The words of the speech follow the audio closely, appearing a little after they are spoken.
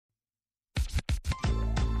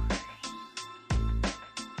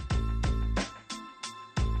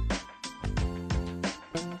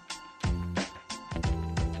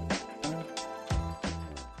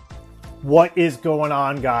What is going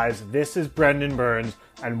on, guys? This is Brendan Burns,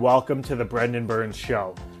 and welcome to the Brendan Burns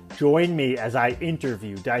Show. Join me as I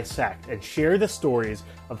interview, dissect, and share the stories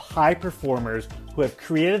of high performers who have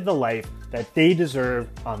created the life that they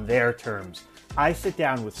deserve on their terms. I sit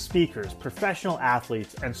down with speakers, professional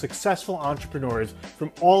athletes, and successful entrepreneurs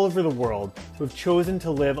from all over the world who have chosen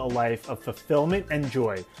to live a life of fulfillment and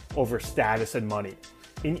joy over status and money.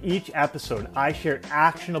 In each episode, I share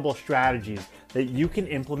actionable strategies that you can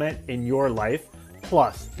implement in your life,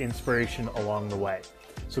 plus inspiration along the way.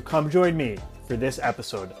 So come join me for this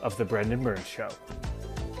episode of The Brendan Burns Show.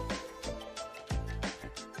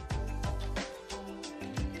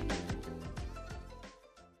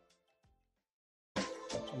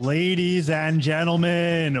 Ladies and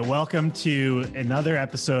gentlemen, welcome to another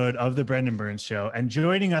episode of The Brendan Burns Show. And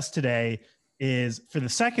joining us today is, for the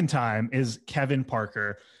second time, is Kevin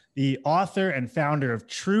Parker, the author and founder of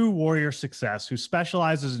True Warrior Success, who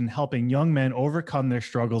specializes in helping young men overcome their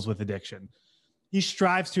struggles with addiction. He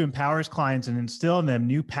strives to empower his clients and instill in them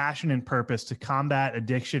new passion and purpose to combat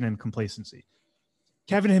addiction and complacency.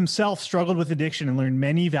 Kevin himself struggled with addiction and learned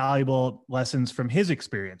many valuable lessons from his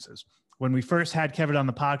experiences. When we first had Kevin on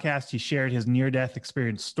the podcast, he shared his near-death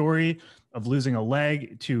experience story of losing a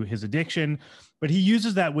leg to his addiction, but he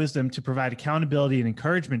uses that wisdom to provide accountability and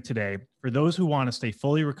encouragement today for those who want to stay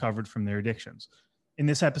fully recovered from their addictions. In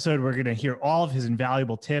this episode, we're going to hear all of his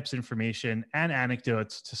invaluable tips, information, and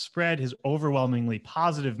anecdotes to spread his overwhelmingly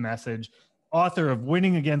positive message. Author of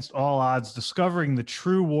Winning Against All Odds, Discovering the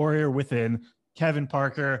True Warrior Within, Kevin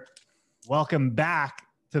Parker. Welcome back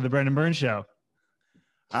to the Brendan Burns Show.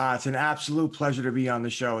 It's an absolute pleasure to be on the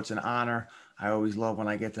show. It's an honor. I always love when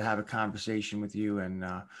I get to have a conversation with you and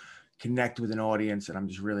connect with an audience. And I'm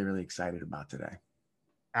just really, really excited about today.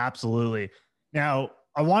 Absolutely. Now,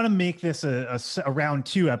 I want to make this a round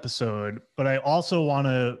two episode, but I also want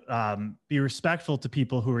to be respectful to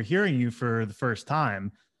people who are hearing you for the first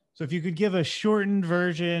time. So if you could give a shortened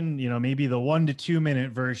version, maybe the 1 to 2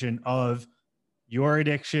 minute version of your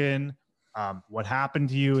addiction, what happened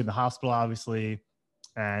to you in the hospital, obviously,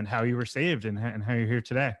 and how you were saved and how you're here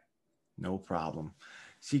today. No problem.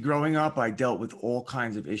 See, growing up, I dealt with all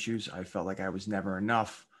kinds of issues. I felt like I was never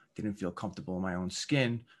enough, didn't feel comfortable in my own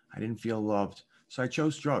skin. I didn't feel loved. So I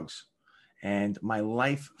chose drugs and my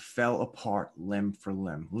life fell apart limb for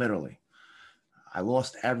limb, literally. I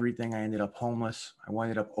lost everything. I ended up homeless. I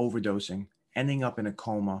ended up overdosing, ending up in a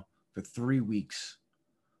coma for 3 weeks.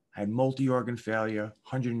 I had multi-organ failure,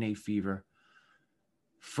 108 fever.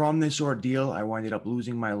 From this ordeal, I ended up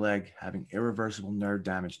losing my leg, having irreversible nerve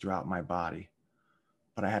damage throughout my body.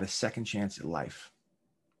 But I had a second chance at life,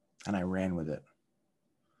 and I ran with it.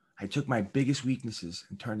 I took my biggest weaknesses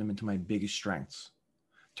and turned them into my biggest strengths,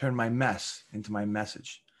 turned my mess into my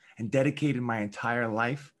message, and dedicated my entire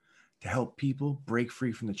life to help people break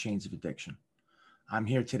free from the chains of addiction. I'm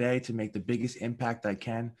here today to make the biggest impact I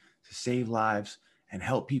can to save lives and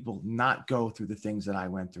help people not go through the things that I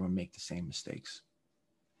went through and make the same mistakes.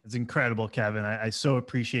 It's incredible, Kevin. I so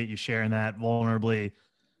appreciate you sharing that vulnerably.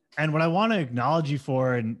 And what I want to acknowledge you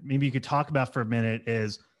for, and maybe you could talk about for a minute,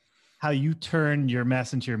 is how you turned your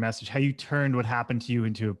mess into your message, how you turned what happened to you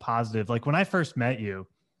into a positive. Like when I first met you,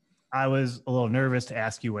 I was a little nervous to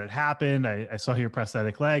ask you what had happened. I saw your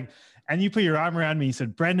prosthetic leg and you put your arm around me. You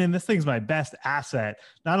said, Brendan, this thing's my best asset.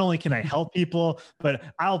 Not only can I help people, but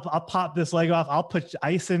I'll pop this leg off. I'll put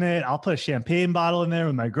ice in it. I'll put a champagne bottle in there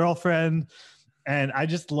with my girlfriend. And I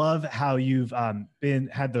just love how you've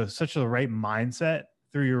had such a right mindset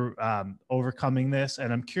through your overcoming this.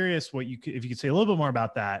 And I'm curious if you could say a little bit more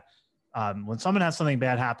about that. When someone has something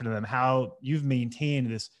bad happen to them, how you've maintained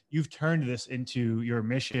this, you've turned this into your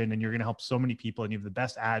mission, and you're going to help so many people, and you have the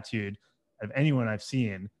best attitude of anyone I've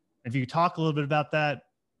seen. If you could talk a little bit about that,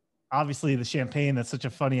 obviously the champagne, that's such a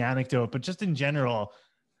funny anecdote, but just in general,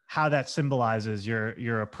 how that symbolizes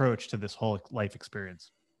your approach to this whole life experience.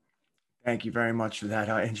 Thank you very much for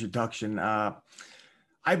that introduction.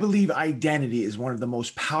 I believe identity is one of the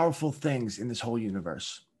most powerful things in this whole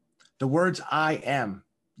universe. The words I am,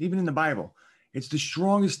 even in the Bible, it's the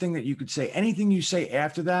strongest thing that you could say. Anything you say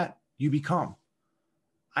after that, you become.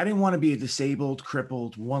 I didn't want to be a disabled,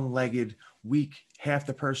 crippled, one-legged, weak, half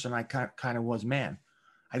the person I kind of was man.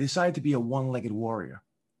 I decided to be a one-legged warrior.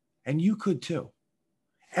 And you could too.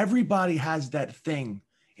 Everybody has that thing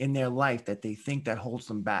in their life that they think that holds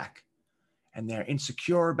them back. And they're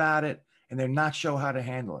insecure about it, and they're not sure how to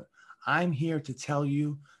handle it. I'm here to tell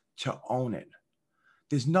you to own it.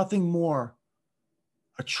 There's nothing more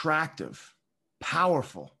attractive,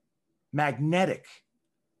 powerful, magnetic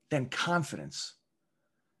than confidence,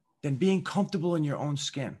 than being comfortable in your own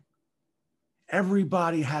skin.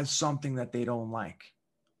 Everybody has something that they don't like.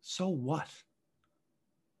 So what?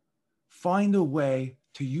 Find a way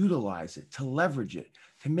to utilize it, to leverage it,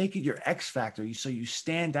 to make it your X factor so you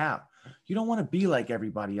stand out. You don't want to be like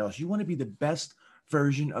everybody else. You want to be the best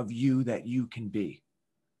version of you that you can be.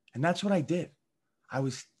 And that's what I did. I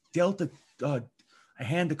was dealt a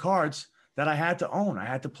hand of cards that I had to own. I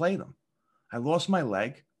had to play them. I lost my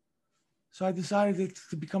leg. So I decided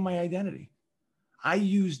to become my identity. I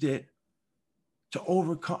used it to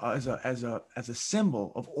overcome as a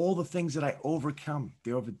symbol of all the things that I overcome,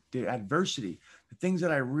 the adversity, the things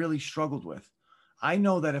that I really struggled with. I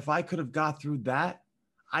know that if I could have got through that,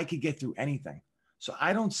 I could get through anything. So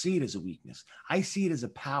I don't see it as a weakness. I see it as a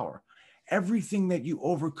power. Everything that you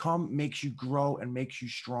overcome makes you grow and makes you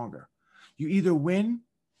stronger. You either win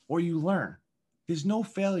or you learn. There's no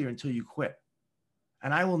failure until you quit.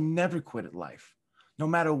 And I will never quit at life. No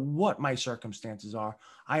matter what my circumstances are,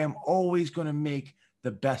 I am always going to make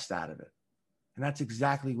the best out of it. And that's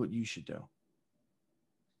exactly what you should do.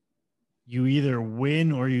 You either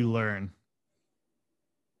win or you learn.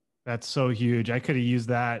 That's so huge. I could have used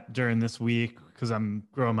that during this week because I'm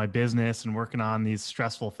growing my business and working on these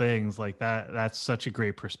stressful things like that. That's such a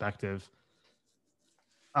great perspective.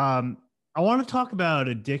 I want to talk about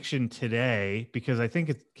addiction today because I think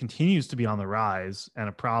it continues to be on the rise and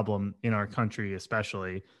a problem in our country,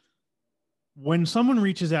 especially. When someone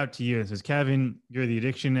reaches out to you and says, Kevin, you're the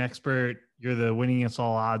addiction expert, you're the winning against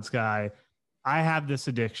all odds guy. I have this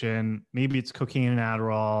addiction. Maybe it's cocaine and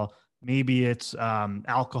Adderall. Maybe it's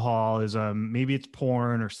alcoholism. Maybe it's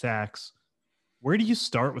porn or sex. Where do you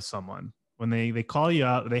start with someone when they call you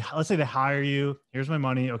up? Let's say they hire you. Here's my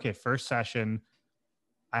money. Okay, first session.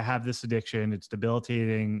 I have this addiction. It's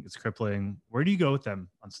debilitating. It's crippling. Where do you go with them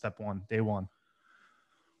on step one, day one?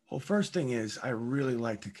 Well, first thing is I really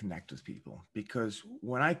like to connect with people because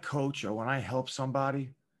when I coach or when I help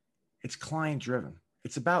somebody, it's client driven.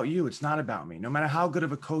 It's about you. It's not about me. No matter how good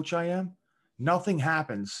of a coach I am, nothing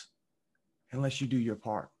happens unless you do your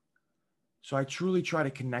part. So I truly try to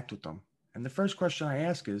connect with them. And the first question I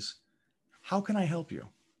ask is, how can I help you?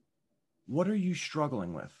 What are you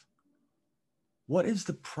struggling with? What is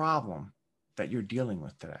the problem that you're dealing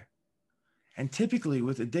with today? And typically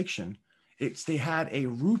with addiction, they had a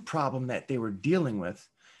root problem that they were dealing with,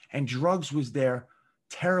 and drugs was their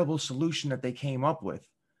terrible solution that they came up with.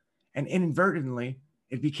 And inadvertently,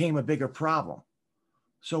 it became a bigger problem.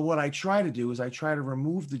 So what I try to do is I try to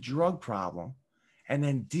remove the drug problem and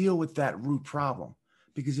then deal with that root problem.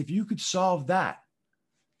 Because if you could solve that,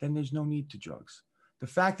 then there's no need to drugs. The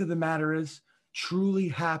fact of the matter is, truly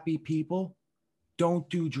happy people don't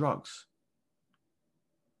do drugs.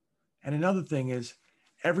 And another thing is,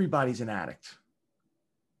 everybody's an addict.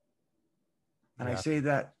 And I say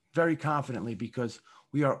that very confidently because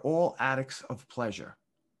we are all addicts of pleasure.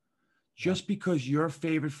 Just because your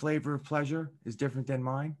favorite flavor of pleasure is different than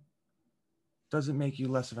mine doesn't make you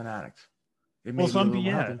less of an addict. It may be a little more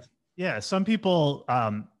healthy. Some people,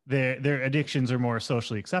 their addictions are more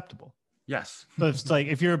socially acceptable. Yes. So it's like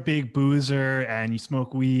if you're a big boozer and you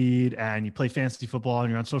smoke weed and you play fantasy football and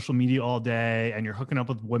you're on social media all day and you're hooking up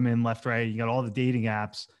with women left, right, you got all the dating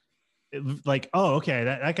apps. Like, oh, okay,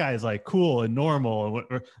 that guy is like cool and normal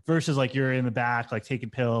versus like you're in the back, like taking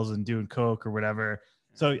pills and doing coke or whatever.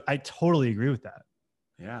 So I totally agree with that.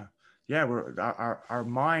 Yeah. Yeah. Our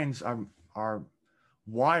minds are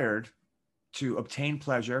wired to obtain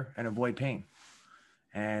pleasure and avoid pain.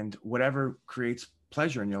 And whatever creates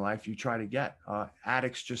pleasure in your life, you try to get.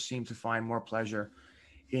 Addicts just seem to find more pleasure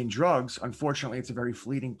in drugs. Unfortunately, it's a very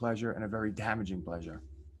fleeting pleasure and a very damaging pleasure.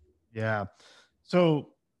 Yeah. So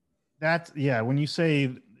when you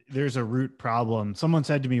say there's a root problem, someone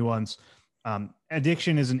said to me once,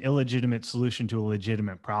 addiction is an illegitimate solution to a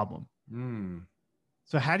legitimate problem.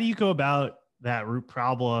 So how do you go about that root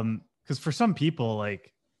problem? Because for some people,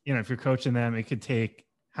 like, if you're coaching them, it could take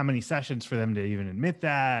how many sessions for them to even admit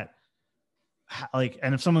that?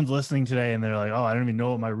 And if someone's listening today and they're like, oh, I don't even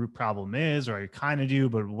know what my root problem is, or I kind of do,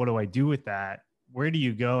 but what do I do with that? Where do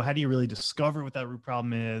you go? How do you really discover what that root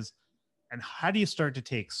problem is? And how do you start to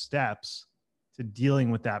take steps to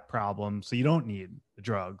dealing with that problem so you don't need the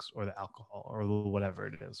drugs or the alcohol or whatever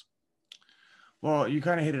it is? Well, you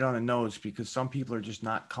kind of hit it on the nose because some people are just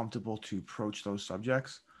not comfortable to approach those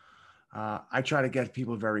subjects. I try to get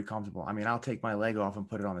people very comfortable. I mean, I'll take my leg off and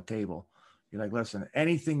put it on the table. You're like, listen,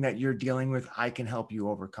 anything that you're dealing with, I can help you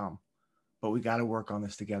overcome, but we got to work on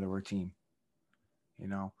this together. We're a team.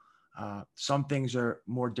 Some things are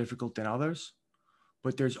more difficult than others,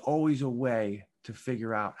 but there's always a way to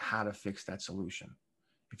figure out how to fix that solution.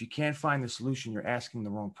 If you can't find the solution, you're asking the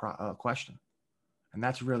wrong question. And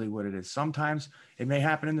that's really what it is. Sometimes it may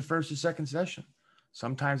happen in the first or second session.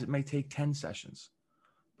 Sometimes it may take 10 sessions.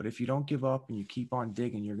 But if you don't give up and you keep on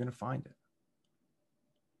digging, you're going to find it.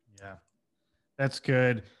 Yeah, that's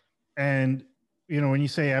good. And, when you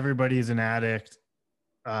say everybody is an addict,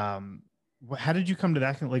 how did you come to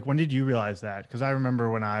that? Like, when did you realize that? Because I remember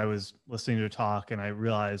when I was listening to a talk and I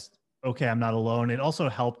realized, okay, I'm not alone. It also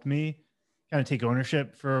helped me kind of take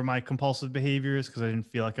ownership for my compulsive behaviors because I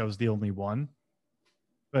didn't feel like I was the only one.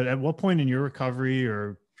 But at what point in your recovery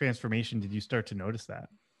or transformation did you start to notice that?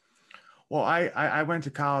 Well, I went to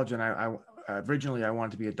college and I originally I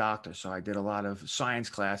wanted to be a doctor. So I did a lot of science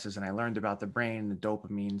classes and I learned about the brain, the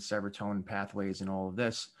dopamine, serotonin pathways, and all of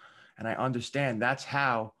this. And I understand that's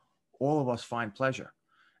how all of us find pleasure.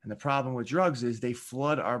 And the problem with drugs is they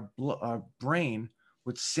flood our brain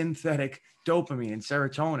with synthetic dopamine and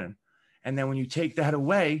serotonin. And then when you take that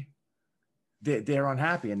away, they're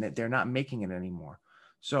unhappy and they're not making it anymore.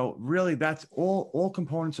 So really that's all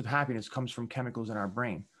components of happiness comes from chemicals in our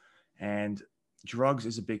brain. And drugs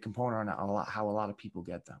is a big component on how a lot of people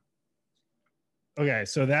get them. Okay,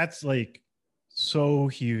 so that's like so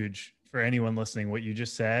huge for anyone listening, what you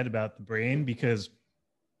just said about the brain, because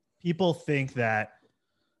people think that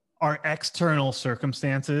our external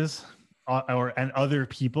circumstances and other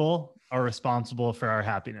people are responsible for our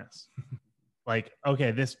happiness. Like, okay,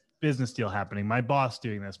 this business deal happening, my boss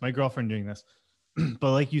doing this, my girlfriend doing this.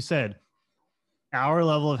 But like you said, our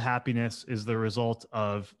level of happiness is the result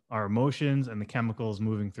of our emotions and the chemicals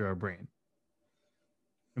moving through our brain.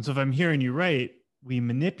 And so if I'm hearing you right, we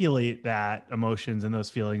manipulate that emotions and those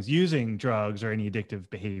feelings using drugs or any addictive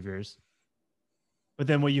behaviors. But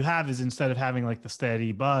then what you have is instead of having like the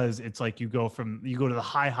steady buzz, it's like you go to the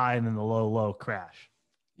high and then the low crash.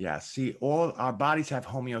 Yeah. See, all our bodies have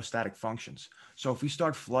homeostatic functions. So if we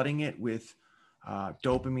start flooding it with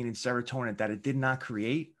dopamine and serotonin that it did not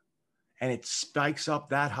create, and it spikes up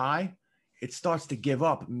that high, it starts to give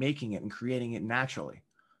up making it and creating it naturally.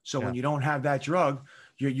 So when you don't have that drug,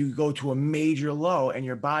 you go to a major low and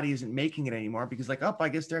your body isn't making it anymore because like, oh, I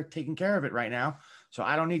guess they're taking care of it right now. So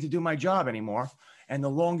I don't need to do my job anymore. And the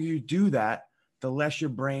longer you do that, the less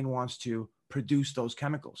your brain wants to produce those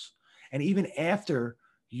chemicals. And even after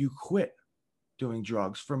you quit doing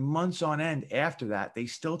drugs for months on end after that, they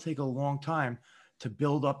still take a long time to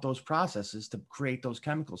build up those processes to create those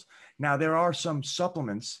chemicals. Now, there are some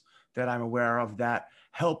supplements that I'm aware of that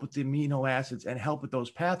help with the amino acids and help with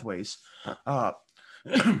those pathways that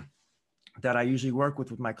I usually work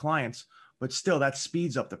with my clients, but still that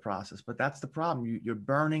speeds up the process. But that's the problem. You're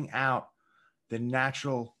burning out the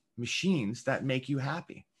natural machines that make you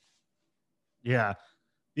happy. Yeah.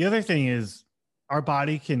 The other thing is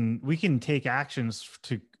we can take actions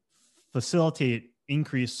to facilitate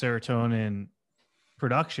increased serotonin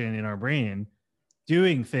production in our brain,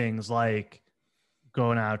 doing things like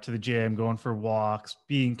going out to the gym, going for walks,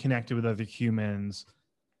 being connected with other humans.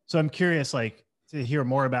 So I'm curious, like, to hear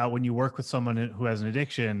more about when you work with someone who has an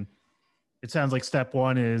addiction. It sounds like step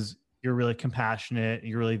one is you're really compassionate,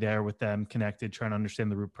 you're really there with them, connected, trying to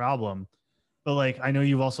understand the root problem. But like, I know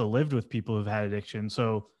you've also lived with people who've had addiction.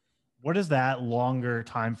 So what does that longer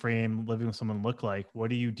time frame living with someone look like? What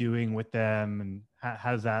are you doing with them, and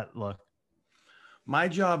how does that look? My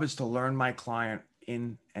job is to learn my client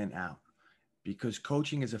in and out because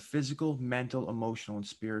coaching is a physical, mental, emotional, and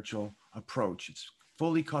spiritual approach. It's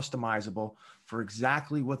fully customizable for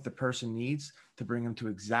exactly what the person needs to bring them to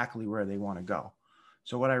exactly where they want to go.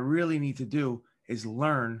 So what I really need to do is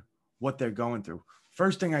learn what they're going through.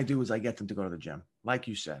 First thing I do is I get them to go to the gym. Like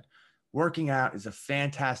you said, working out is a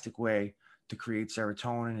fantastic way to create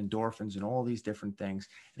serotonin, endorphins, and all these different things.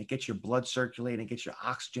 And it gets your blood circulating, it gets your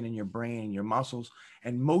oxygen in your brain and your muscles.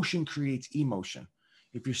 And motion creates emotion.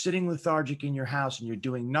 If you're sitting lethargic in your house and you're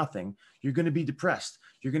doing nothing, you're going to be depressed.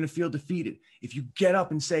 You're going to feel defeated. If you get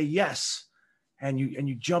up and say yes, and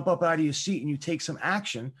you jump up out of your seat and you take some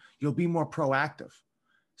action, you'll be more proactive,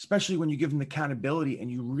 especially when you give them accountability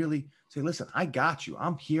and you really say, listen, I got you.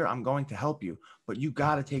 I'm here. I'm going to help you, but you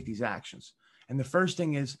got to take these actions. And the first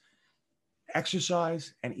thing is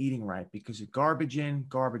exercise and eating right, because it's garbage in,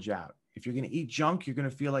 garbage out. If you're going to eat junk, you're going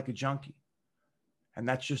to feel like a junkie. And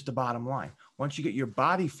that's just the bottom line. Once you get your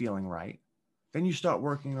body feeling right, then you start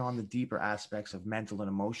working on the deeper aspects of mental and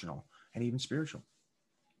emotional and even spiritual.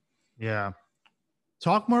 Yeah.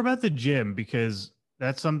 Talk more about the gym, because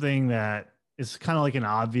that's something that is kind of like an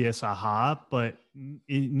obvious aha, but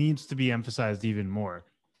it needs to be emphasized even more.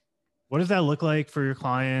 What does that look like for your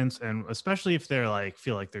clients? And especially if they're like,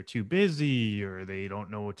 feel like they're too busy or they don't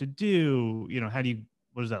know what to do,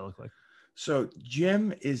 what does that look like? So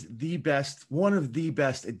gym is one of the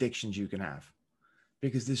best addictions you can have.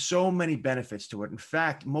 because there's so many benefits to it. In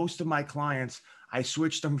fact, most of my clients, I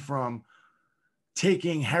switched them from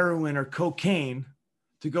taking heroin or cocaine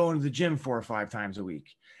to going to the gym 4 or 5 times a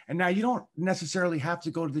week. And now you don't necessarily have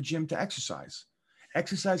to go to the gym to exercise.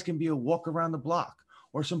 Exercise can be a walk around the block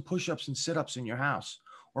or some push-ups and sit-ups in your house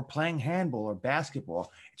or playing handball or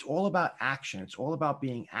basketball. It's all about action. It's all about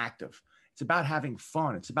being active. It's about having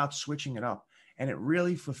fun. It's about switching it up. And it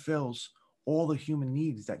really fulfills all the human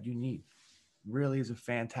needs that you need. It really is a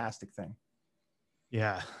fantastic thing.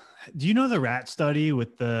 Yeah. Do you know the rat study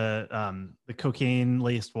with the cocaine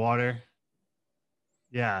laced water?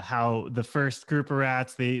 Yeah, how the first group of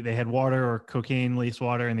rats, they had water or cocaine laced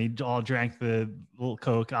water, and they all drank the little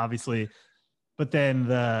Coke, obviously. But then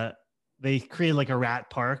they created like a rat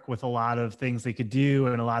park with a lot of things they could do,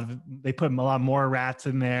 and they put a lot more rats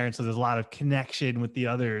in there, and so there's a lot of connection with the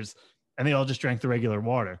others, and they all just drank the regular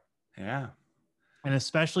water. Yeah. And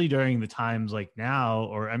especially during the times like now,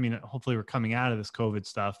 or I mean, hopefully we're coming out of this COVID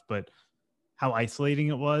stuff, but how isolating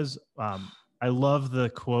it was. I love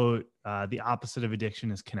the quote, the opposite of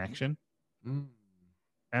addiction is connection. Mm.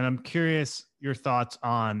 And I'm curious your thoughts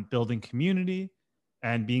on building community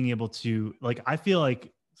and being able to, like, I feel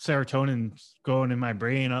like serotonin's going in my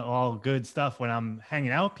brain, all good stuff when I'm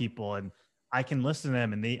hanging out with people and I can listen to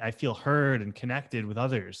them and I feel heard and connected with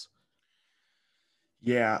others.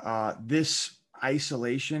 Yeah, this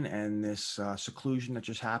isolation and this seclusion that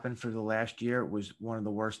just happened for the last year was one of the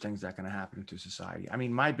worst things that can happen to society. I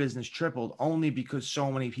mean, my business tripled only because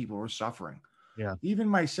so many people were suffering. Yeah. Even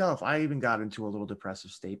myself, I even got into a little depressive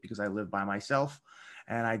state because I live by myself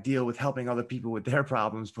and I deal with helping other people with their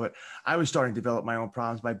problems. But I was starting to develop my own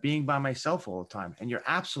problems by being by myself all the time. And you're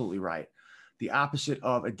absolutely right. The opposite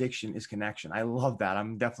of addiction is connection. I love that.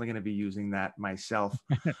 I'm definitely going to be using that myself.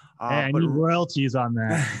 Hey, I need royalties on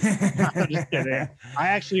that. I'm just kidding. I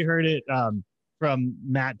actually heard it from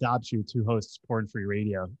Matt Dobschutz, who hosts Porn Free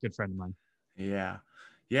Radio, good friend of mine. Yeah.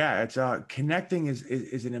 Yeah, it's connecting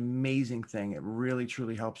is an amazing thing. It really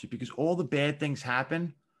truly helps you because all the bad things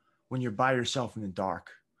happen when you're by yourself in the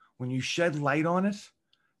dark. When you shed light on it,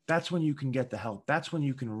 that's when you can get the help. That's when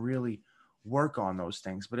you can really work on those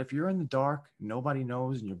things. But if you're in the dark, nobody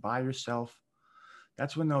knows, and you're by yourself,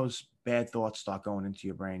 that's when those bad thoughts start going into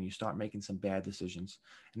your brain. You start making some bad decisions,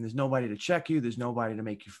 and there's nobody to check you. There's nobody to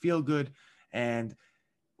make you feel good. And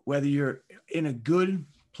whether you're in a good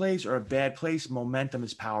place or a bad place, momentum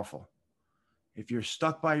is powerful. If you're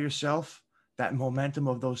stuck by yourself, that momentum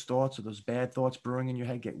of those thoughts or those bad thoughts brewing in your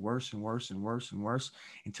head get worse and worse and worse and worse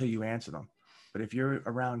until you answer them. But if you're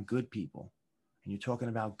around good people and you're talking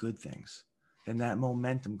about good things, then that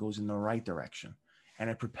momentum goes in the right direction and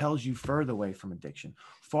it propels you further away from addiction,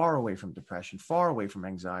 far away from depression, far away from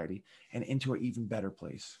anxiety, and into an even better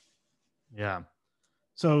place. Yeah.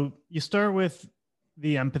 So you start with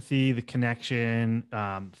the empathy, the connection,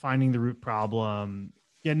 finding the root problem,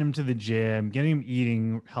 getting them to the gym, getting them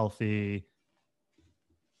eating healthy.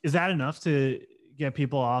 Is that enough to get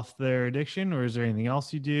people off their addiction, or is there anything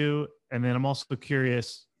else you do? And then I'm also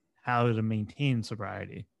curious how to maintain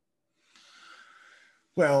sobriety.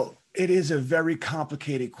 Well, it is a very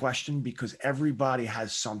complicated question because everybody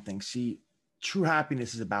has something. See, true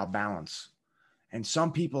happiness is about balance. And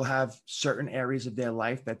some people have certain areas of their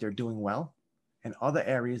life that they're doing well and other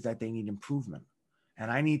areas that they need improvement.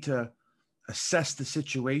 And I need to assess the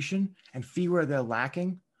situation and see where they're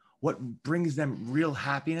lacking, what brings them real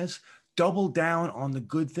happiness, double down on the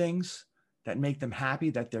good things that make them happy,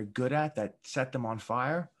 that they're good at, that set them on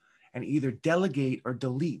fire, and either delegate or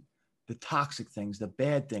delete the toxic things, the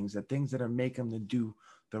bad things, the things that are making them to do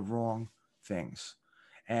the wrong things.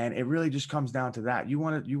 And it really just comes down to that. You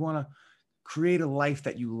want to create a life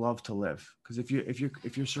that you love to live. Because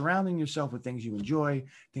if you're surrounding yourself with things you enjoy,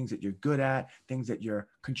 things that you're good at, things that you're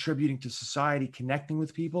contributing to society, connecting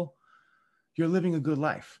with people, you're living a good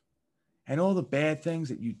life. And all the bad things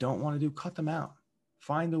that you don't want to do, cut them out.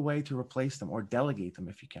 Find a way to replace them or delegate them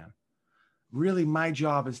if you can. Really, my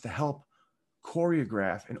job is to help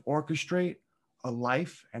choreograph and orchestrate a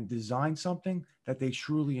life and design something that they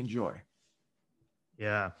truly enjoy.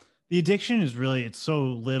 Yeah. The addiction is really, it's so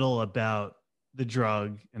little about the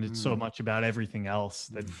drug and it's so much about everything else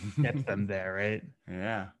that gets them there, right?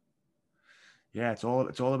 Yeah. Yeah, it's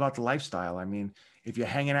all about the lifestyle. I mean, if you're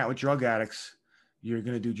hanging out with drug addicts, you're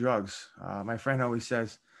going to do drugs. My friend always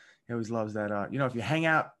says, he always loves that, if you hang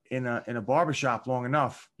out in a barbershop long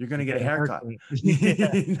enough, you're going to get a haircut.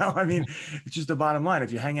 Yeah. I mean, it's just the bottom line.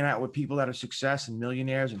 If you're hanging out with people that are success and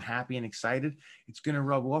millionaires and happy and excited, it's going to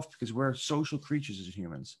rub off because we're social creatures as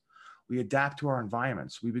humans. We adapt to our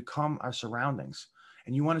environments. We become our surroundings.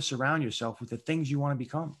 And you want to surround yourself with the things you want to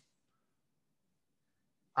become.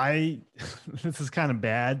 I this is kind of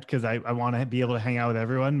bad because I want to be able to hang out with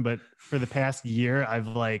everyone, but for the past year, I've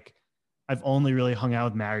only really hung out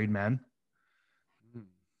with married men. Mm.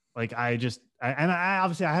 Like and I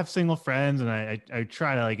obviously I have single friends and I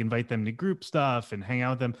try to like invite them to group stuff and hang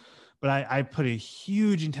out with them, but I put a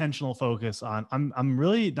huge intentional focus on I'm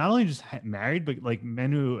really not only just married, but like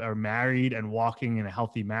men who are married and walking in a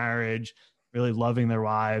healthy marriage, really loving their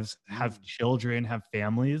wives, have Mm. children, have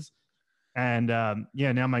families. And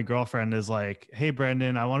yeah, now my girlfriend is like, "Hey,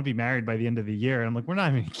 Brendan, I want to be married by the end of the year." And I'm like, "We're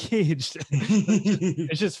not even engaged."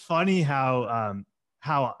 It's just funny how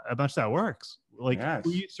much that works. Like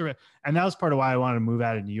who Yes. used to, and that was part of why I wanted to move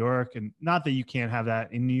out of New York. And not that you can't have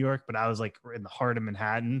that in New York, but I was like in the heart of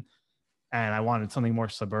Manhattan, and I wanted something more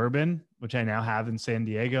suburban, which I now have in San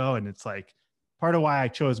Diego. And it's like part of why I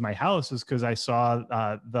chose my house is because I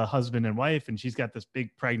saw the husband and wife, and she's got this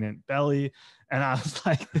big pregnant belly, and I was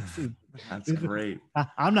like, That's great.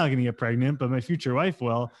 I'm not going to get pregnant, but my future wife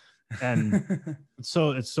will. And it's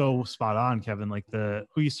so spot on, Kevin. Like the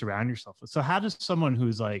who you surround yourself with. So how does someone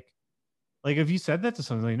who's like if you said that to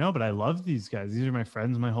someone like, no, but I love these guys. These are my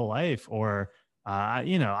friends my whole life, or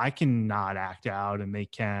I can not act out and they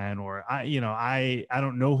can, or I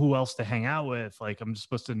don't know who else to hang out with. Like I'm just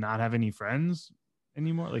supposed to not have any friends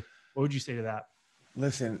anymore. Like what would you say to that?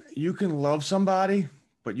 Listen, you can love somebody,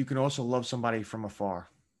 but you can also love somebody from afar.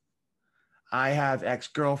 I have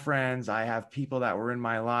ex-girlfriends, I have people that were in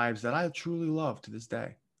my lives that I truly love to this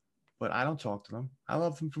day, but I don't talk to them. I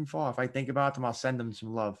love them from far. If I think about them, I'll send them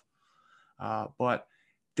some love. But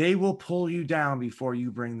they will pull you down before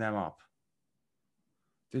you bring them up.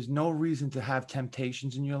 There's no reason to have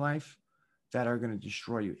temptations in your life that are going to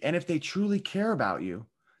destroy you. And if they truly care about you,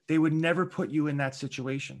 they would never put you in that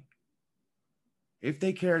situation. If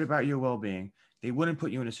they cared about your well-being, they wouldn't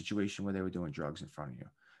put you in a situation where they were doing drugs in front of you.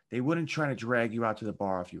 They wouldn't try to drag you out to the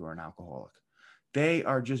bar if you were an alcoholic. They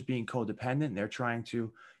are just being codependent. They're trying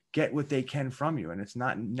to get what they can from you, and it's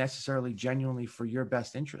not necessarily genuinely for your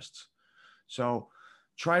best interests. So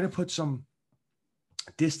try to put some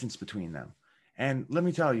distance between them. And let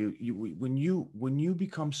me tell you, when you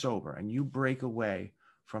become sober and you break away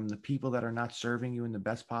from the people that are not serving you in the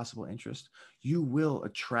best possible interest, you will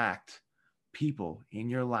attract people in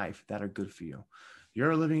your life that are good for you.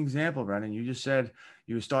 You're a living example, Brendan. You just said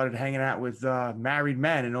you started hanging out with married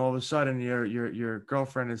men, and all of a sudden your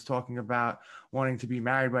girlfriend is talking about wanting to be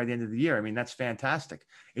married by the end of the year. I mean, that's fantastic.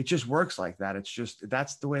 It just works like that. It's just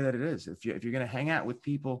that's the way that it is. If you're going to hang out with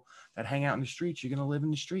people that hang out in the streets, you're going to live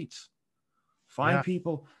in the streets. Find Yeah.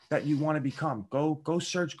 people that you want to become. Go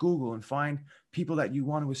search Google and find people that you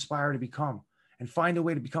want to aspire to become, and find a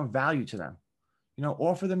way to become value to them.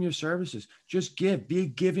 Offer them your services. Just give. Be a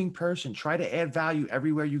giving person. Try to add value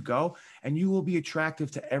everywhere you go, and you will be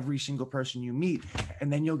attractive to every single person you meet.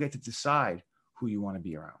 And then you'll get to decide who you want to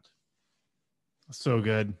be around. So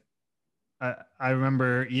good. I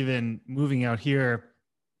remember even moving out here,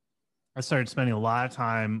 I started spending a lot of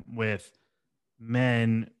time with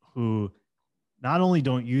men who not only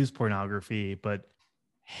don't use pornography, but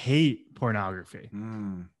hate pornography.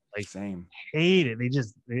 Like Same. hate it.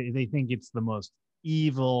 They think it's the most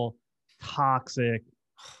evil, toxic,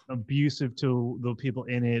 abusive to the people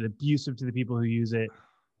in it, abusive to the people who use it,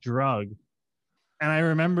 drug. And I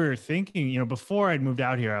remember thinking, before I'd moved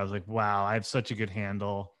out here, I was like, wow, I have such a good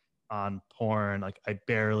handle on porn. Like I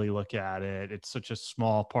barely look at it. It's such a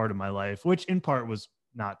small part of my life, which in part was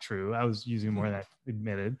not true. I was using more than I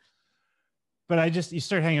admitted. But you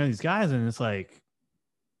start hanging out with these guys and it's like,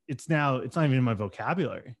 it's not even in my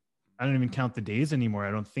vocabulary. I don't even count the days anymore.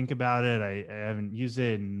 I don't think about it. I haven't used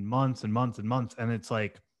it in months and months and months. And it's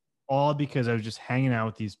like all because I was just hanging out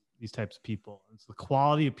with these types of people. It's the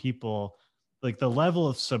quality of people, like the level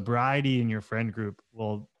of sobriety in your friend group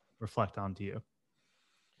will reflect onto you.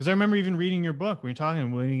 Because I remember even reading your book when you're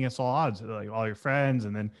talking winning against all odds, like all your friends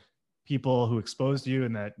and then people who exposed you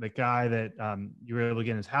and that guy that you were able to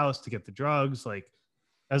get in his house to get the drugs, like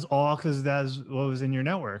that's all because that's what was in your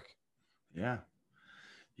network. Yeah.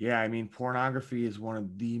 Yeah. I mean, pornography is one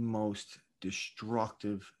of the most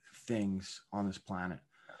destructive things on this planet.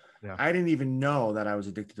 Yeah. I didn't even know that I was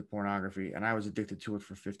addicted to pornography, and I was addicted to it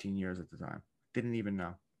for 15 years at the time. Didn't even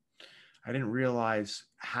know. I didn't realize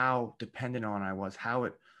how dependent on I was, how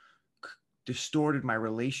it distorted my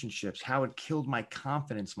relationships, how it killed my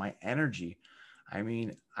confidence, my energy. I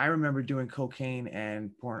mean, I remember doing cocaine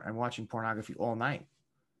and watching pornography all night,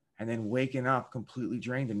 and then waking up completely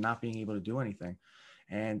drained and not being able to do anything.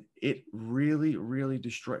 And it really, really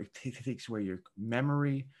destroys, it takes away your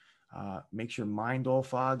memory, makes your mind all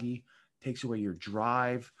foggy, takes away your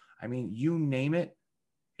drive. I mean, you name it,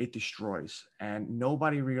 it destroys, and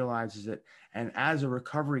nobody realizes it. And as a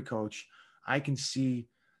recovery coach, I can see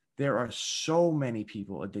there are so many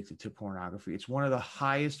people addicted to pornography. It's one of the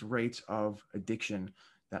highest rates of addiction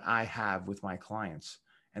that I have with my clients,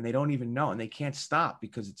 and they don't even know, and they can't stop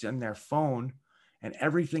because it's in their phone, and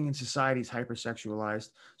everything in society is hypersexualized.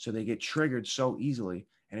 So they get triggered so easily,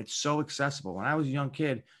 and it's so accessible. When I was a young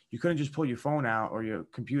kid, you couldn't just pull your phone out or your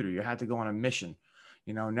computer. You had to go on a mission.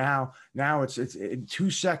 Now it's in 2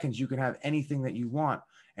 seconds, you can have anything that you want,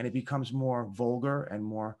 and it becomes more vulgar and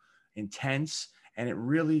more intense. And it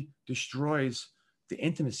really destroys the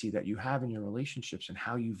intimacy that you have in your relationships and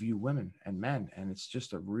how you view women and men. And it's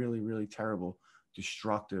just a really, really terrible,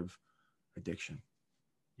 destructive addiction.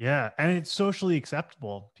 Yeah, and it's socially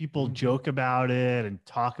acceptable. People joke about it and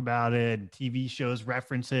talk about it, and TV shows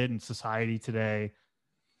reference it in society today.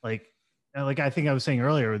 Like, like I think I was saying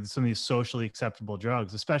earlier, with some of these socially acceptable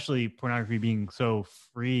drugs, especially pornography being so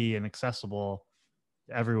free and accessible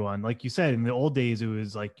to everyone. Like you said, in the old days, it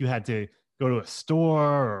was like you had to go to a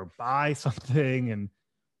store or buy something, and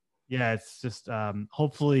yeah, it's just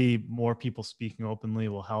hopefully more people speaking openly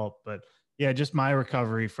will help. But yeah, just my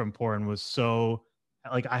recovery from porn was so,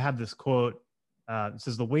 like, I have this quote. It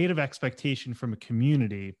says, "The weight of expectation from a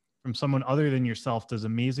community, from someone other than yourself, does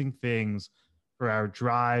amazing things for our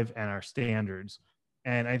drive and our standards."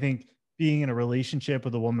 And I think being in a relationship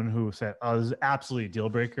with a woman who said, "Oh, this is absolutely a deal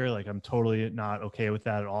breaker. Like, I'm totally not okay with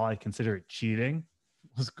that at all. I consider it cheating,"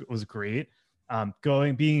 was great.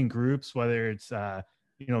 Being in groups, whether it's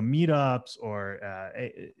meetups or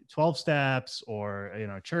 12 steps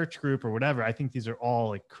or church group or whatever, I think these are all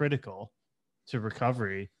like critical to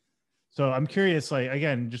recovery. So I'm curious, like,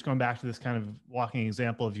 again, just going back to this kind of walking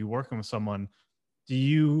example of you working with someone, do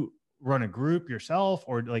you run a group yourself,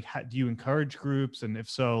 or like do you encourage groups, and if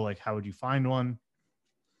so, like, how would you find one?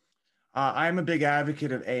 I'm a big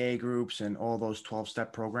advocate of AA groups and all those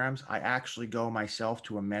 12-step programs. I actually go myself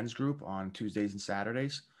to a men's group on Tuesdays and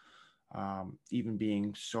Saturdays, even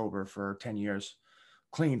being sober for 10 years,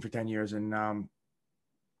 clean for 10 years. And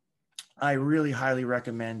I really highly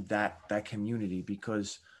recommend that community,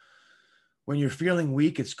 because when you're feeling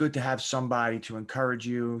weak, it's good to have somebody to encourage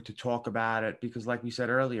you, to talk about it, because like we said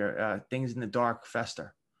earlier, things in the dark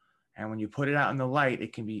fester. And when you put it out in the light,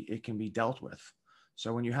 it can be dealt with.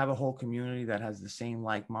 So when you have a whole community that has the same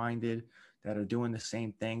like-minded, that are doing the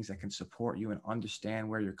same things, that can support you and understand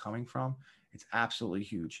where you're coming from, it's absolutely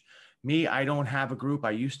huge. Me, I don't have a group. I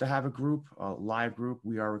used to have a group, a live group,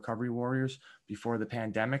 We Are Recovery Warriors, before the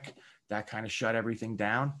pandemic. That kind of shut everything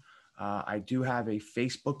down. I do have a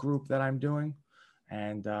Facebook group that I'm doing,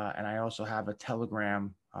 and I also have a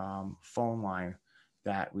Telegram phone line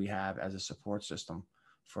that we have as a support system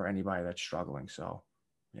for anybody that's struggling. So,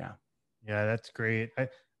 yeah. Yeah, that's great.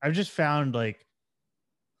 I've just found, like,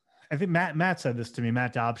 I think Matt said this to me.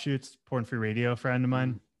 Matt Dobschutz, Porn Free Radio friend of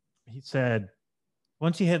mine. He said,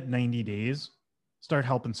 once you hit 90 days, start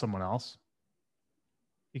helping someone else.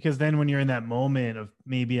 Because then when you're in that moment of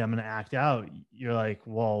maybe I'm going to act out, you're like,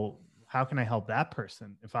 well, how can I help that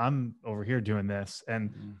person if I'm over here doing this?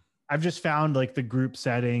 And I've just found, like, the group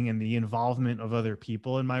setting and the involvement of other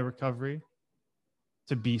people in my recovery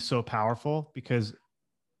to be so powerful, because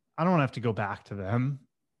I don't have to go back to them,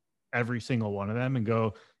 every single one of them, and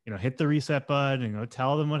go, hit the reset button and go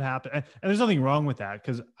tell them what happened. And there's nothing wrong with that,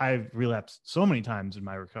 because I've relapsed so many times in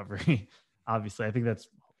my recovery. Obviously, I think that's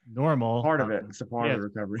normal. Part of it. It's a part Yeah, of the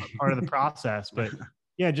it's recovery. part of the process. But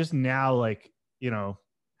yeah, just now, like,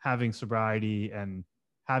 having sobriety and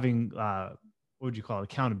having, what would you call it?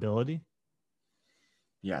 Accountability.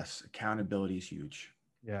 Yes. Accountability is huge.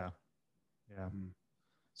 Yeah. Yeah.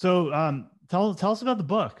 So tell us about the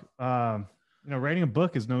book. Writing a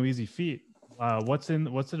book is no easy feat. What's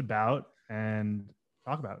it about, and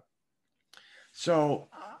talk about it. So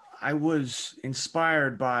I was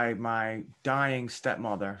inspired by my dying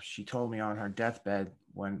stepmother. She told me on her deathbed,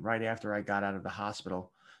 right after I got out of the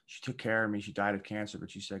hospital, she took care of me. She died of cancer,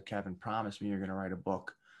 but she said, "Kevin, promise me you're going to write a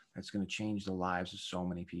book that's going to change the lives of so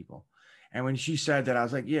many people." And when she said that, I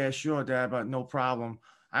was like, "Yeah, sure, Dad, but no problem."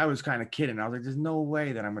 I was kind of kidding. I was like, "There's no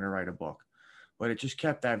way that I'm going to write a book." But it just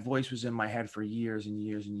kept, that voice was in my head for years and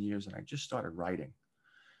years and years. And I just started writing.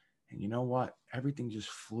 And you know what? Everything just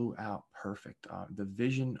flew out perfect. The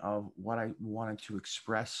vision of what I wanted to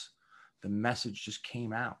express, the message just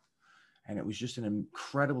came out. And it was just an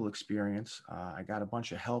incredible experience. I got a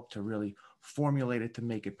bunch of help to really formulate it, to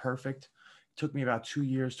make it perfect. It took me about 2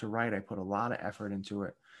 years to write. I put a lot of effort into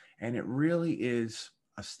it. And it really is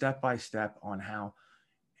a step-by-step on how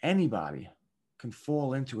anybody can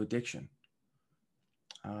fall into addiction.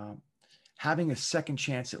 Having a second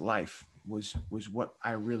chance at life. was what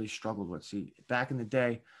I really struggled with. See, back in the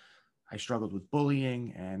day, I struggled with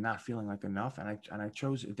bullying and not feeling like enough, and I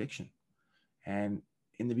chose addiction. And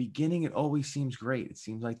in the beginning, it always seems great. It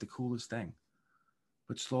seems like the coolest thing.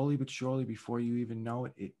 But slowly but surely, before you even know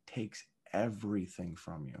it, it takes everything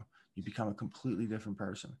from you. You become a completely different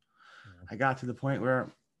person. Yeah. I got to the point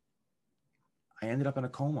where I ended up in a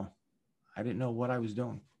coma. I didn't know what I was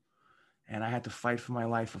doing. And I had to fight for my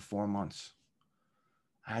life for 4 months.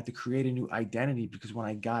 I had to create a new identity because when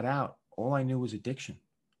I got out, all I knew was addiction.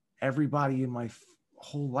 Everybody in my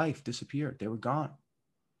whole life disappeared. They were gone.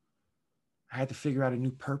 I had to figure out a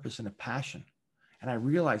new purpose and a passion. And I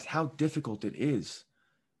realized how difficult it is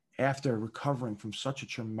after recovering from such a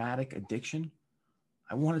traumatic addiction.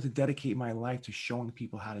 I wanted to dedicate my life to showing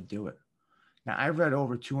people how to do it. Now, I've read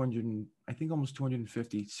over 200, I think almost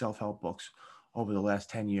 250 self-help books over the last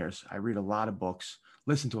 10 years. I read a lot of books,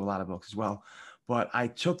 listen to a lot of books as well. But I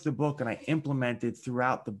took the book and I implemented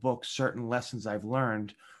throughout the book certain lessons I've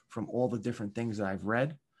learned from all the different things that I've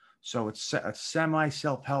read. So it's a semi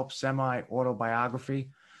self-help, semi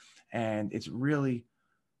autobiography. And it's really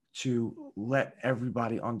to let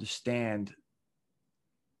everybody understand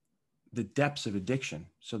the depths of addiction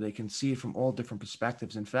so they can see it from all different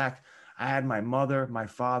perspectives. In fact, I had my mother, my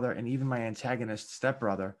father, and even my antagonist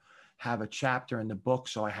stepbrother have a chapter in the book.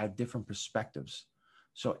 So I had different perspectives.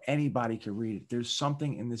 So anybody could read it. There's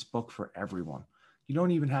something in this book for everyone. You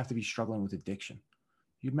don't even have to be struggling with addiction.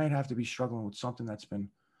 You might have to be struggling with something that's been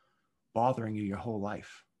bothering you your whole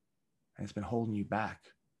life and it's been holding you back.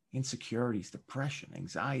 Insecurities, depression,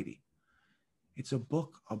 anxiety. It's a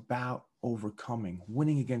book about overcoming,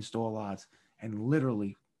 winning against all odds, and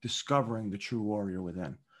literally discovering the true warrior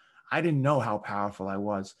within. I didn't know how powerful I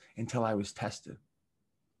was until I was tested,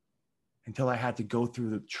 until I had to go through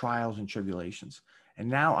the trials and tribulations. And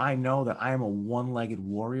now I know that I am a one-legged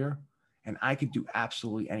warrior and I could do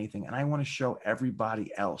absolutely anything. And I want to show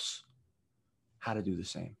everybody else how to do the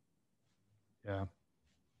same. Yeah.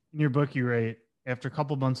 In your book, you write, after a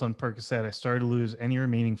couple months on Percocet, I started to lose any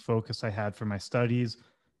remaining focus I had for my studies.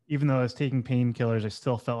 Even though I was taking painkillers, I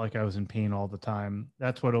still felt like I was in pain all the time.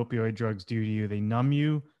 That's what opioid drugs do to you. They numb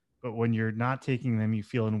you, but when you're not taking them, you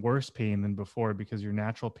feel in worse pain than before because your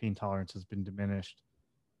natural pain tolerance has been diminished.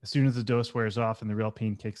 As soon as the dose wears off and the real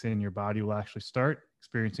pain kicks in, your body will actually start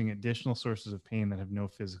experiencing additional sources of pain that have no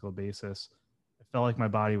physical basis. I felt like my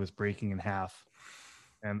body was breaking in half.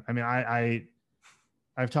 And I mean,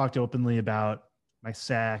 I've talked openly about my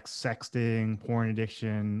sex, sexting, porn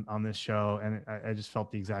addiction on this show, and I just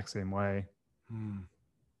felt the exact same way. Hmm.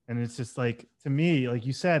 And it's just like, to me, like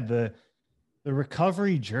you said, the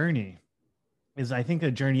recovery journey is, I think,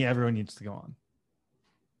 a journey everyone needs to go on.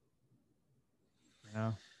 You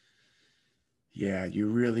know? Yeah, you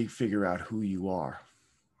really figure out who you are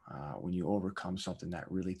when you overcome something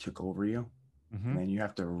that really took over you. Mm-hmm. And then you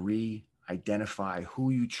have to re-identify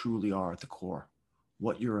who you truly are at the core,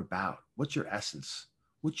 what you're about, what's your essence,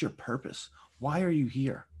 what's your purpose, why are you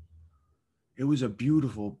here? It was a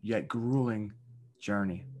beautiful yet grueling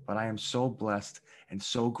journey, but I am so blessed and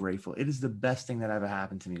so grateful. It is the best thing that ever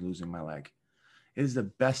happened to me, losing my leg. It is the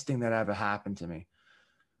best thing that ever happened to me,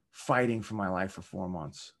 fighting for my life for 4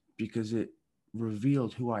 months, because it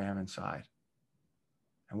revealed who I am inside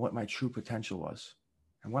and what my true potential was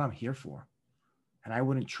and what I'm here for. And I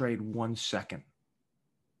wouldn't trade 1 second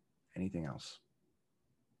anything else.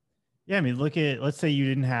 Yeah, I mean, let's say you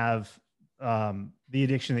didn't have the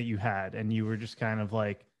addiction that you had, and you were just kind of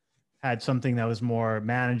like had something that was more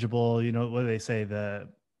manageable. You know, what do they say, the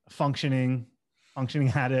functioning functioning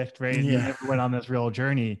addict, right? And you Yeah. never went on this real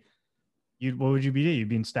journey. You What would you be doing? You'd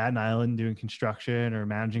be in Staten Island doing construction or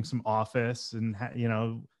managing some office, and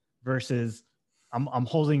versus I'm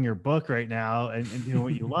holding your book right now and doing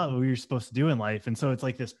what you love, what you're supposed to do in life. And so it's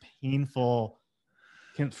like this painful,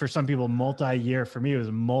 for some people, multi-year. For me, it was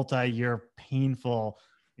a multi-year, painful,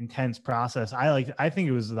 intense process. I think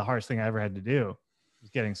it was the hardest thing I ever had to do, was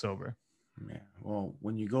getting sober. Yeah. Well,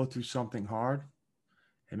 when you go through something hard,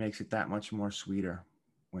 it makes it that much more sweeter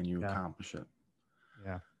when you Yeah. accomplish it.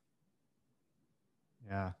 Yeah.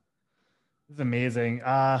 Yeah. This is amazing.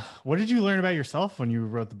 What did you learn about yourself when you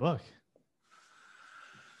wrote the book?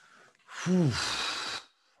 Whew.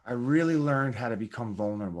 I really learned how to become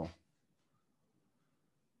vulnerable.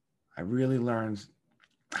 I really learned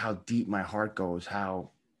how deep my heart goes,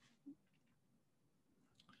 how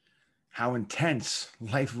intense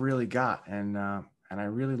life really got, and I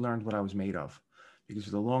really learned what I was made of. Because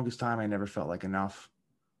for the longest time, I never felt like enough.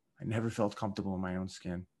 I never felt comfortable in my own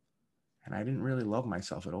skin, and I didn't really love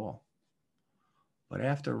myself at all. But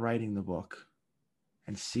after writing the book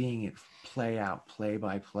and seeing it play out, play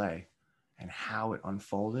by play, and how it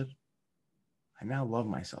unfolded, I now love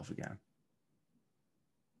myself again.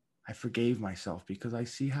 I forgave myself because I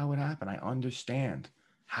see how it happened. I understand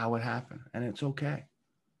how it happened, and it's okay.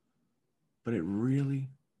 But it really,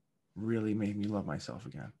 really made me love myself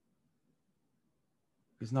again.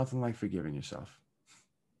 There's nothing like forgiving yourself.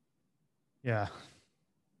 Yeah.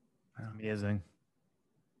 Yeah. Amazing.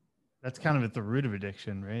 That's kind of at the root of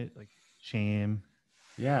addiction, right? Like shame.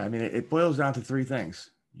 Yeah, I mean, it boils down to three things.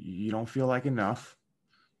 You don't feel like enough.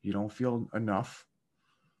 You don't feel enough.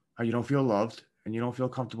 Or you don't feel loved, and you don't feel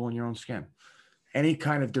comfortable in your own skin. Any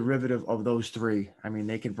kind of derivative of those three, I mean,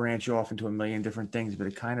 they can branch off into a million different things, but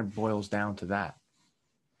it kind of boils down to that.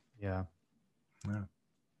 Yeah. Yeah.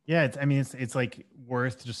 Yeah. It's like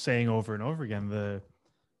worth just saying over and over again,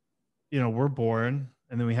 we're born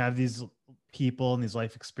and then we have these people and these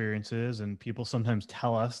life experiences, and people sometimes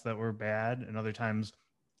tell us that we're bad, and other times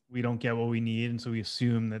we don't get what we need. And so we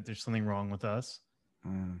assume that there's something wrong with us.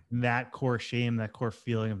 Mm. That core shame, that core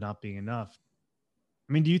feeling of not being enough.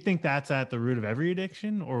 I mean, do you think that's at the root of every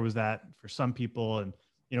addiction, or was that for some people, and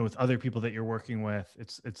with other people that you're working with,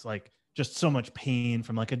 it's like just so much pain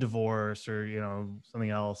from like a divorce or something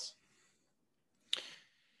else?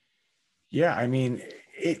 Yeah, I mean,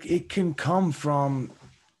 it can come from,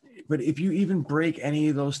 but if you even break any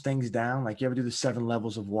of those things down, like you ever do the 7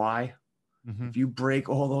 levels of why, Mm-hmm. if you break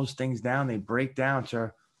all those things down, they break down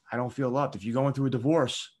to, I don't feel loved. If you're going through a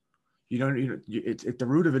divorce, you don't, the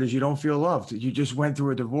root of it is you don't feel loved. You just went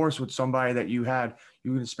through a divorce with somebody that you were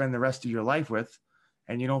going to spend the rest of your life with,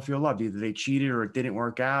 and you don't feel loved. Either they cheated, or it didn't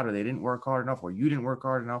work out, or they didn't work hard enough, or you didn't work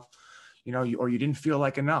hard enough, or you didn't feel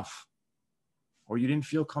like enough, or you didn't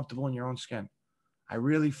feel comfortable in your own skin. I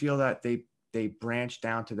really feel that they branch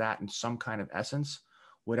down to that in some kind of essence,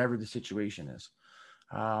 whatever the situation is.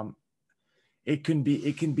 Um, it can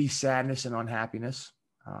be sadness and unhappiness.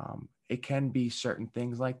 It can be certain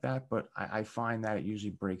things like that, but I find that it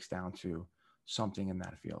usually breaks down to something in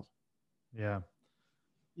that field. Yeah.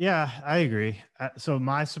 Yeah, I agree. So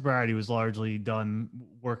my sobriety was largely done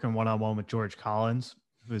working one-on-one with George Collins,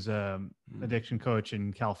 who's a Mm. addiction coach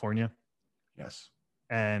in California. Yes.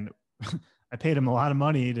 And I paid him a lot of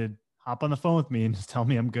money to hop on the phone with me and just tell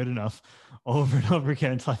me I'm good enough over and over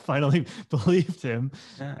again until I finally believed him.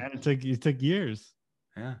 Yeah. And it took years,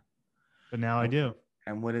 Yeah. but now I do.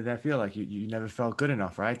 And what did that feel like? You never felt good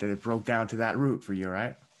enough, right? That it broke down to that root for you,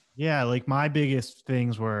 right? Yeah, like my biggest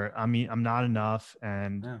things were, I'm not enough,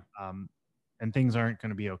 and Yeah. and things aren't going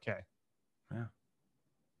to be okay. Yeah.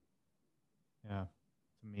 Yeah,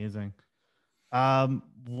 it's amazing.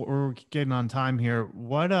 We're getting on time here.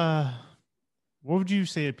 What would you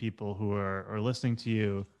say to people who are listening to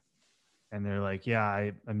you and they're like,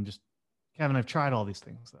 yeah, I'm just, Kevin, I've tried all these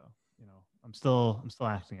things though. I'm still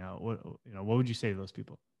acting out. What would you say to those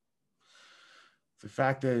people? The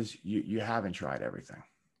fact is, you haven't tried everything.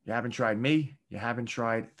 You haven't tried me. You haven't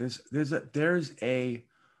tried this. There's a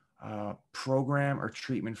program or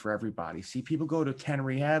treatment for everybody. See, people go to 10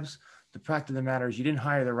 rehabs. The fact of the matter is, you didn't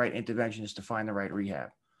hire the right interventionist to find the right rehab.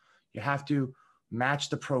 You have to match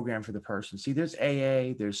the program for the person. See, there's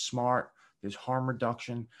AA, there's SMART, there's harm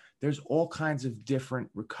reduction. There's all kinds of different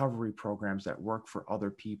recovery programs that work for other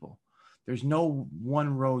people. There's no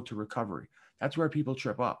one road to recovery. That's where people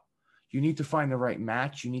trip up. You need to find the right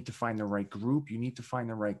match. You need to find the right group. You need to find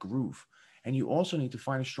the right groove. And you also need to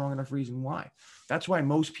find a strong enough reason why. That's why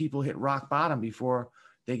most people hit rock bottom before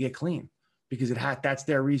they get clean, because that's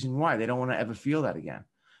their reason why. They don't want to ever feel that again.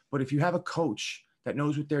 But if you have a coach that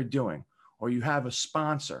knows what they're doing, or you have a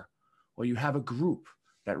sponsor, or you have a group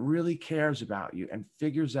that really cares about you and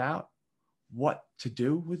figures out what to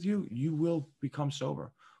do with you, you will become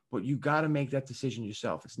sober. But you got to make that decision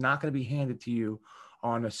yourself. It's not going to be handed to you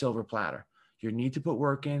on a silver platter. You need to put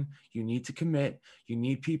work in. You need to commit. You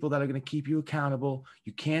need people that are going to keep you accountable.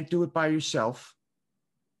 You can't do it by yourself.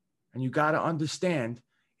 And you got to understand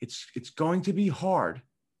it's going to be hard,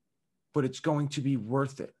 but it's going to be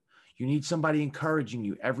worth it. You need somebody encouraging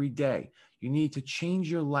you every day. You need to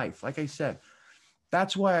change your life. Like I said,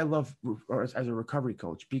 that's why I love as a recovery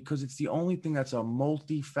coach, because it's the only thing that's a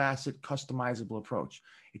multifaceted, customizable approach.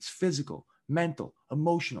 It's physical, mental,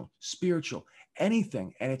 emotional, spiritual,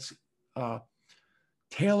 anything. And it's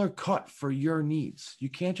tailor cut for your needs. You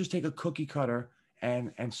can't just take a cookie cutter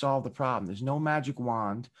and solve the problem. There's no magic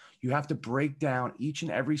wand. You have to break down each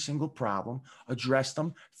and every single problem, address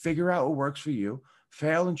them, figure out what works for you,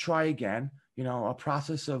 fail and try again. A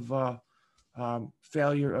process of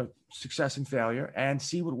failure, success and failure, and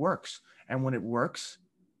see what works. And when it works,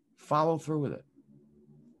 follow through with it.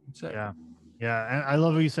 That's it. Yeah. Yeah. And I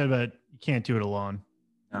love what you said about you can't do it alone.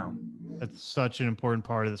 No. That's such an important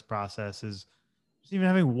part of this process is just even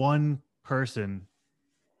having one person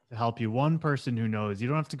to help you, one person who knows. You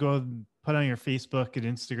don't have to go put on your Facebook and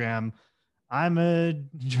Instagram, I'm a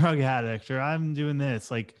drug addict or I'm doing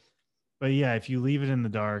this. Like, but yeah, if you leave it in the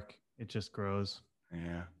dark, it just grows.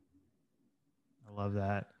 Yeah. I love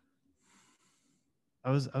that.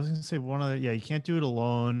 I was gonna say one other, yeah, you can't do it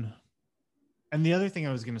alone. And the other thing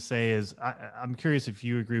I was gonna say is I'm curious if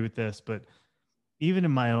you agree with this, but even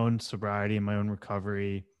in my own sobriety and my own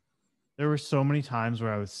recovery, there were so many times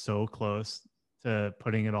where I was so close to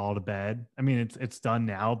putting it all to bed. I mean, it's done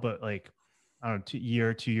now, but like I don't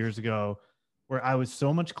know, 2 years ago, where I was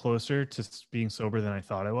so much closer to being sober than I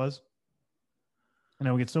thought I was, and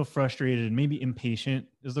I would get so frustrated and maybe impatient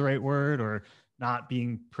is the right word, or not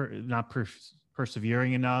being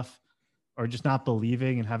persevering enough, or just not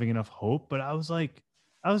believing and having enough hope. But I was like,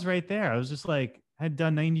 I was right there. I was just like, I had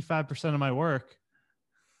done 95% of my work,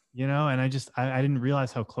 and I didn't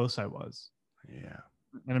realize how close I was. Yeah.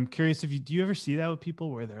 And I'm curious if you do you ever see that with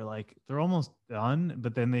people where they're like they're almost done,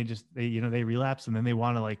 but then they relapse and then they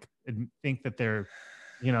want to like think that they're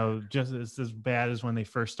just as bad as when they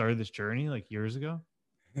first started this journey like years ago.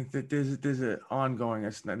 There's an ongoing.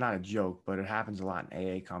 It's not a joke, but it happens a lot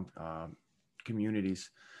in communities.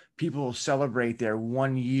 People will celebrate their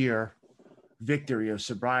 1 year victory of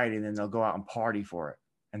sobriety, and then they'll go out and party for it,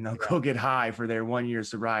 and they'll go get high for their 1 year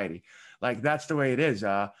sobriety. Like that's the way it is.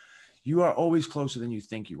 You are always closer than you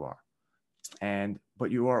think you are, but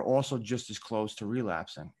you are also just as close to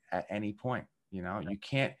relapsing at any point. You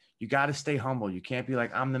got to stay humble. You can't be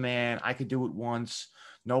like, I'm the man, I could do it once,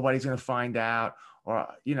 nobody's going to find out. Or,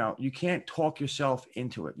 you can't talk yourself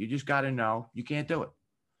into it. You just got to know you can't do it.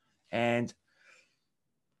 And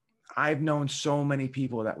I've known so many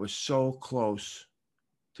people that were so close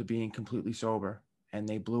to being completely sober, and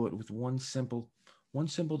they blew it with one simple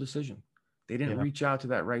decision. They didn't Yeah. reach out to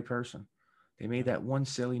that right person. They made that one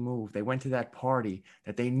silly move. They went to that party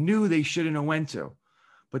that they knew they shouldn't have went to,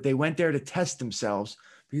 but they went there to test themselves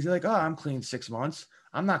because they're like, oh, I'm clean 6 months.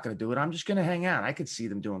 I'm not going to do it. I'm just going to hang out. I could see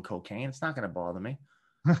them doing cocaine. It's not going to bother me.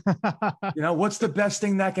 What's the best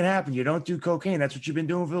thing that can happen? You don't do cocaine. That's what you've been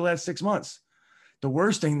doing for the last 6 months. The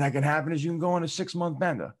worst thing that can happen is you can go on a 6-month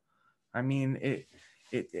bender. I mean,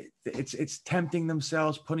 it's tempting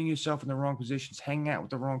themselves, putting yourself in the wrong positions, hanging out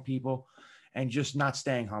with the wrong people, and just not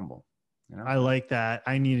staying humble. I like that.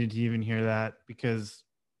 I needed to even hear that because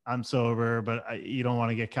I'm sober, but you don't want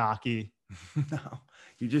to get cocky. No,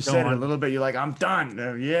 you just said it a little bit. You're like, I'm done.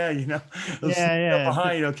 Yeah,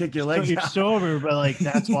 behind you, kick your legs you're out. sober, but like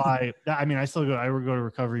that's why. I mean, I go to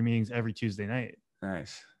recovery meetings every Tuesday night.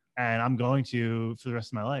 Nice. And I'm going to for the rest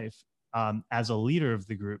of my life as a leader of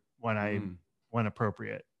the group when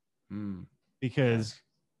appropriate. Because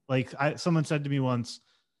like someone said to me once,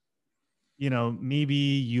 maybe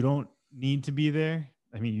you don't need to be there.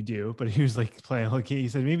 I mean, you do, but he was like playing like he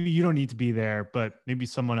said, maybe you don't need to be there, but maybe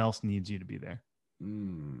someone else needs you to be there.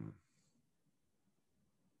 And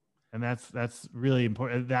that's really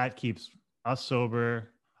important. That keeps us sober,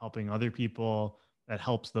 helping other people. That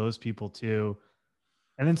helps those people too.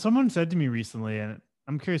 And then someone said to me recently, and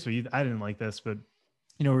I'm curious what I didn't like this, but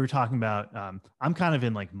we were talking about, I'm kind of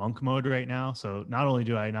in like monk mode right now. So not only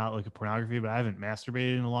do I not look at pornography, but I haven't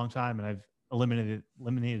masturbated in a long time, and I've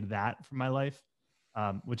eliminated that from my life,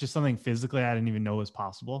 which is something physically I didn't even know was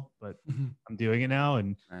possible, but I'm doing it now.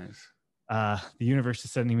 And nice. The universe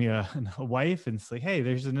is sending me a wife, and it's like, hey,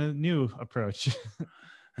 there's a new approach.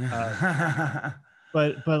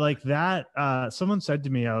 But like that, someone said to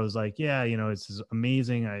me, I was like, yeah, it's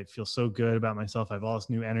amazing. I feel so good about myself. I have all this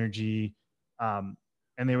new energy.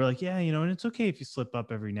 And they were like, yeah, and it's okay if you slip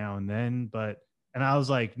up every now and then. And I was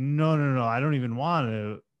like, no, I don't even want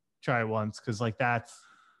to try it once. Cause like, that's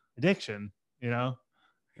addiction, Yeah.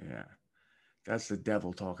 That's the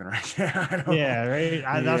devil talking right there. Yeah.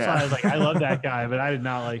 Right. That's why I was like, I love that guy, but I did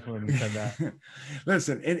not like when he said that.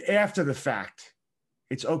 Listen, after the fact,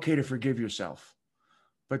 it's okay to forgive yourself.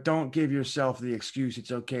 But don't give yourself the excuse.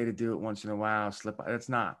 It's okay to do it once in a while. Slip. It's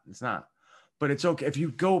not. But it's okay. If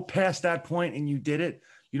you go past that point and you did it,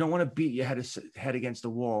 you don't want to beat your head against the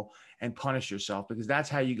wall and punish yourself, because that's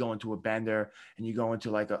how you go into a bender and you go into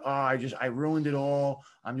like, I ruined it all.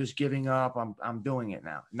 I'm just giving up. I'm doing it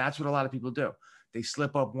now. And that's what a lot of people do. They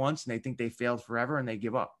slip up once and they think they failed forever and they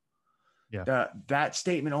give up. Yeah. That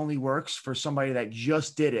statement only works for somebody that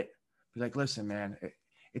just did it. Be like, listen, man,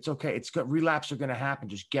 it's okay. It's good. Relapse are going to happen.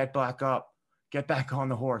 Just get back up, get back on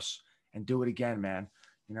the horse and do it again, man.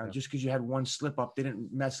 Just because you had one slip up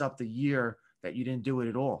didn't mess up the year that you didn't do it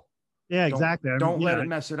at all. Yeah, exactly. Don't let it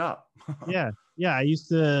mess it up. Yeah. Yeah. I used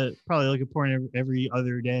to probably look at porn every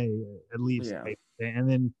other day, at least. Yeah. And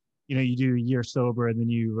then, you do a year sober and then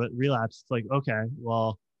you relapse. It's like, okay,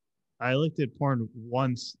 well, I looked at porn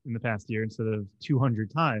once in the past year instead of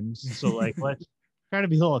 200 times. So like, let's try to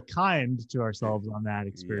be a little kind to ourselves on that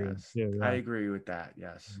experience. Yes, too. I agree with that.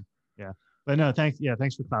 Yes. Yeah. But no, thanks. Yeah.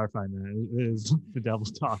 Thanks for clarifying that. It is the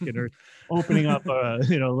devil's talking or opening up a,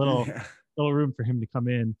 little room for him to come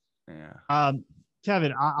in. Yeah.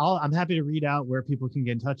 Kevin, I'm happy to read out where people can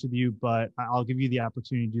get in touch with you, but I'll give you the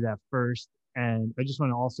opportunity to do that first. And I just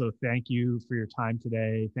want to also thank you for your time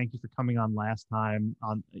today. Thank you for coming on last time.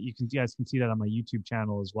 You guys can see that on my YouTube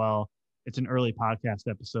channel as well. It's an early podcast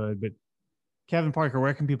episode, but Kevin Parker,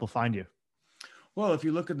 where can people find you? Well, if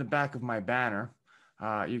you look at the back of my banner,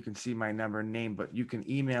 you can see my number and name, but you can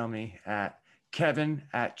email me at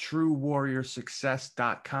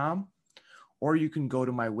kevin@truewarriorsuccess.com, or you can go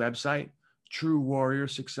to my website,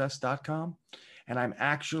 truewarriorsuccess.com. And I'm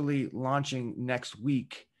actually launching next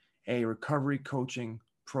week a recovery coaching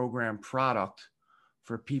program product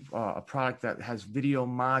for people, a product that has video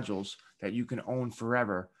modules that you can own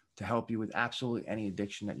forever to help you with absolutely any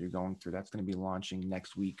addiction that you're going through. That's going to be launching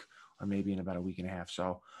next week or maybe in about a week and a half.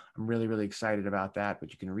 So I'm really, really excited about that,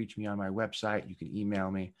 but you can reach me on my website. You can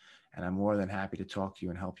email me, and I'm more than happy to talk to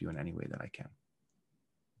you and help you in any way that I can.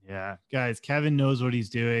 Yeah, guys, Kevin knows what he's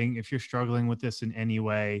doing. If you're struggling with this in any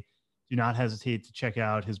way, do not hesitate to check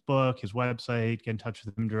out his book, his website, get in touch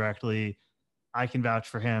with him directly. I can vouch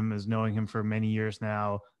for him as knowing him for many years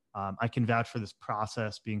now. I can vouch for this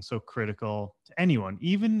process being so critical to anyone,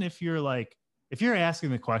 even if you're asking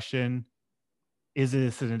the question, is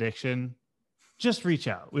this an addiction? Just reach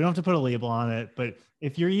out. We don't have to put a label on it, but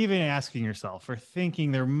if you're even asking yourself or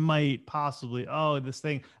thinking there might possibly, this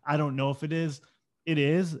thing, I don't know if it is,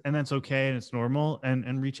 and that's okay. And it's normal,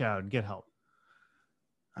 and reach out and get help.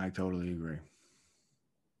 I totally agree.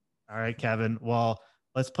 All right, Kevin. Well,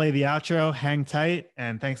 let's play the outro. Hang tight.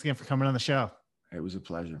 And thanks again for coming on the show. It was a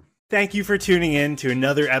pleasure. Thank you for tuning in to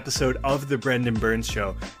another episode of The Brendan Burns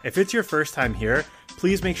Show. If it's your first time here,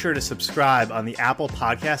 please make sure to subscribe on the Apple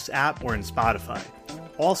Podcasts app or in Spotify.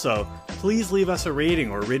 Also, please leave us a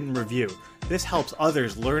rating or written review. This helps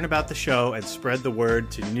others learn about the show and spread the word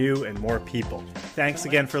to new and more people. Thanks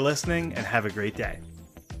again for listening, and have a great day.